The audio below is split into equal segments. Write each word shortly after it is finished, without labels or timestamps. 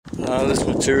This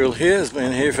material here has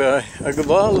been here for a good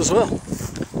while as well.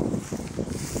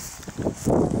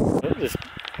 This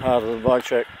part of the bike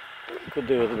track could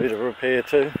do with a bit of repair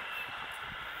too.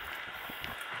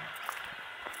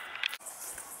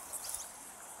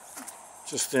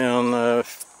 Just down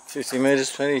 50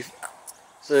 metres, 20,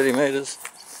 30 metres.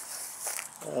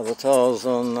 The tiles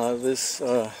on this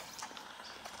are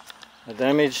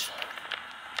damaged.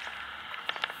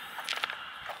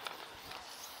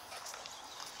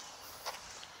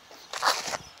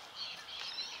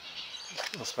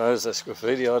 I suppose that's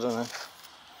graffiti, I don't know.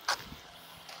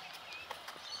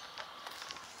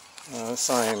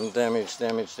 Same damage.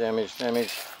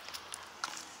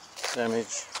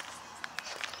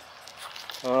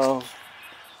 Oh.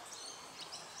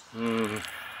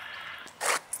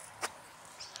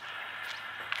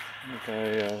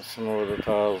 Okay, some more of the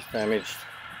tiles damaged.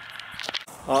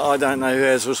 I don't know who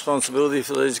has responsibility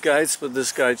for these gates, but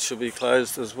this gate should be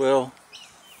closed as well.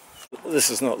 This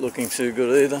is not looking too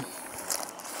good either.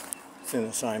 It's in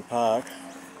the same park.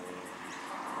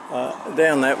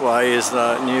 Down that way is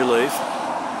the New Leaf,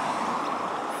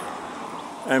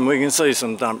 and we can see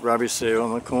some dumped rubbish there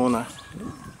on the corner.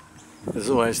 There's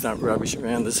always dumped rubbish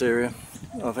around this area.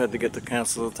 I've had to get the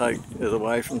council to take it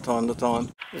away from time to time.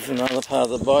 There's another part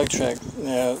of the bike track.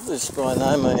 Now this by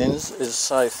no means is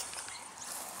safe.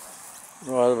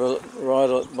 Ride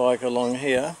a bike along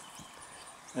here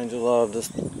and you'll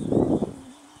just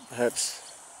perhaps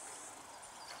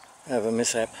have a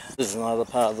mishap. This is another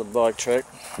part of the bike track.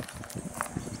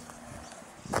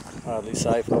 Hardly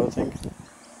safe, I would think.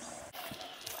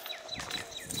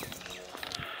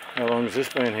 How long has this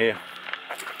been here?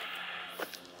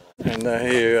 And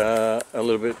here a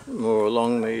little bit more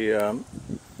along the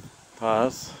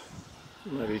path,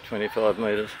 maybe 25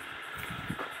 metres.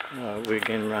 We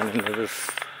again run into this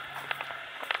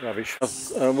rubbish.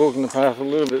 Walking the path a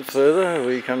little bit further,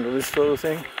 we come to this sort of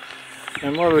thing.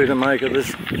 And what are we to make of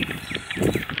this? I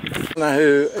don't know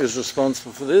who is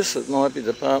responsible for this. It might be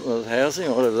Department of Housing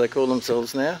or whatever they call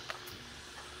themselves now.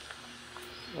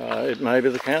 It may be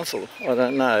the council, I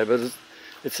don't know, but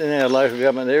it's in our local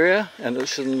government area and it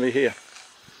shouldn't be here.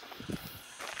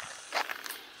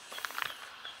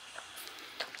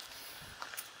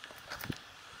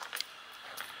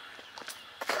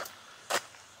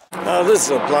 This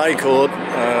is a play court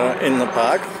in the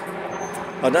park.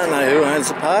 I don't know who owns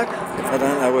the park. I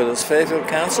don't know whether it's Fairfield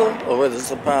Council or whether it's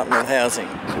the Department of Housing.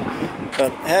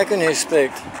 But how can you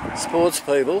expect sports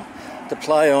people to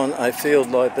play on a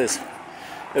field like this?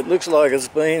 It looks like it's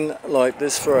been like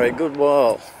this for a good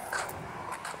while.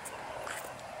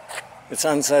 It's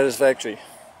unsatisfactory.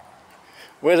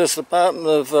 Whether it's the Department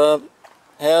of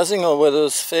Housing or whether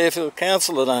it's Fairfield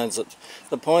Council that owns it,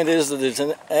 the point is that it's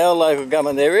in our local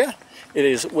government area, it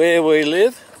is where we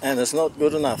live, and it's not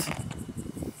good enough.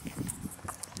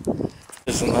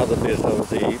 There's another bit of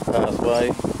the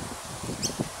pathway.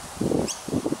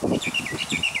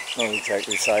 Not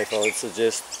exactly safe, I would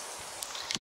suggest.